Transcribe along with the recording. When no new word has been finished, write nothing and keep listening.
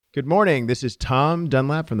Good morning. This is Tom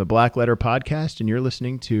Dunlap from the Black Letter Podcast, and you're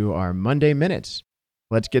listening to our Monday Minutes.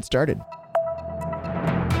 Let's get started.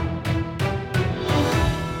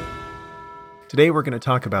 Today, we're going to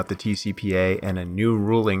talk about the TCPA and a new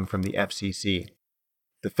ruling from the FCC.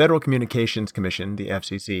 The Federal Communications Commission, the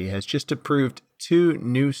FCC, has just approved 2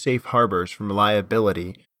 new safe harbors from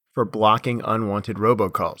liability for blocking unwanted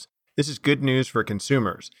robocalls. This is good news for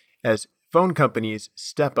consumers, as phone companies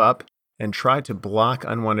step up and try to block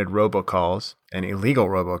unwanted robocalls and illegal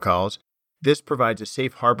robocalls. This provides a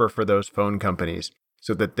safe harbor for those phone companies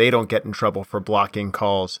so that they don't get in trouble for blocking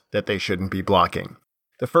calls that they shouldn't be blocking.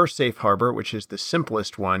 The first safe harbor, which is the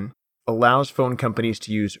simplest one, allows phone companies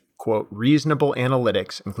to use, quote, reasonable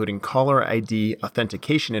analytics, including caller ID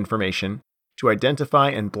authentication information, to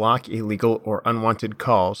identify and block illegal or unwanted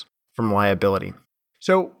calls from liability.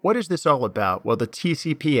 So what is this all about? Well, the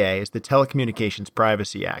TCPA is the Telecommunications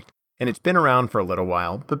Privacy Act, and it's been around for a little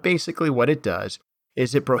while, but basically what it does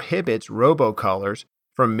is it prohibits robocallers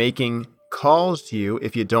from making calls to you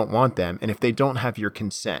if you don't want them and if they don't have your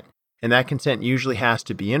consent. And that consent usually has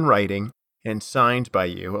to be in writing and signed by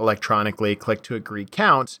you electronically. Click to agree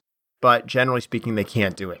counts, but generally speaking, they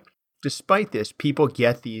can't do it. Despite this, people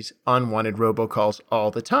get these unwanted robocalls all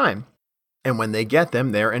the time. And when they get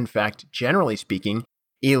them, they're in fact, generally speaking,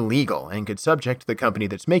 illegal and could subject the company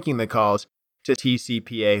that's making the calls to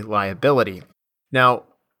TCPA liability. Now,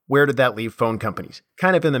 where did that leave phone companies?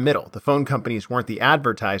 Kind of in the middle. The phone companies weren't the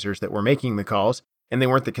advertisers that were making the calls, and they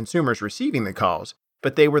weren't the consumers receiving the calls,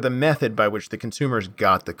 but they were the method by which the consumers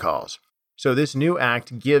got the calls. So this new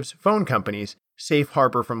act gives phone companies safe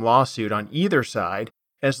harbor from lawsuit on either side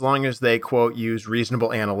as long as they, quote, use reasonable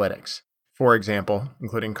analytics. For example,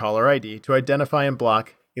 including caller ID to identify and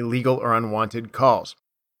block illegal or unwanted calls.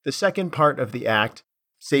 The second part of the act,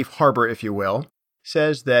 safe harbor if you will,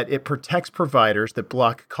 says that it protects providers that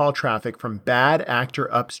block call traffic from bad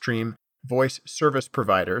actor upstream voice service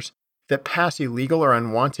providers that pass illegal or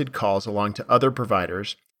unwanted calls along to other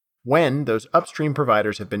providers when those upstream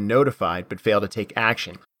providers have been notified but fail to take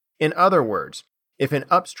action. In other words, if an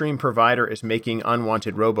upstream provider is making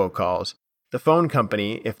unwanted robocalls, the phone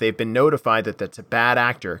company, if they've been notified that that's a bad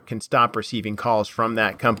actor, can stop receiving calls from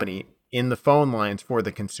that company in the phone lines for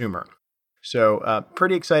the consumer. So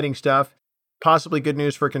pretty exciting stuff. Possibly good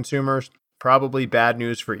news for consumers, probably bad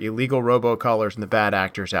news for illegal robocallers and the bad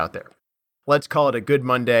actors out there. Let's call it a good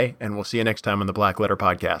Monday, and we'll see you next time on the Black Letter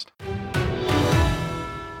Podcast.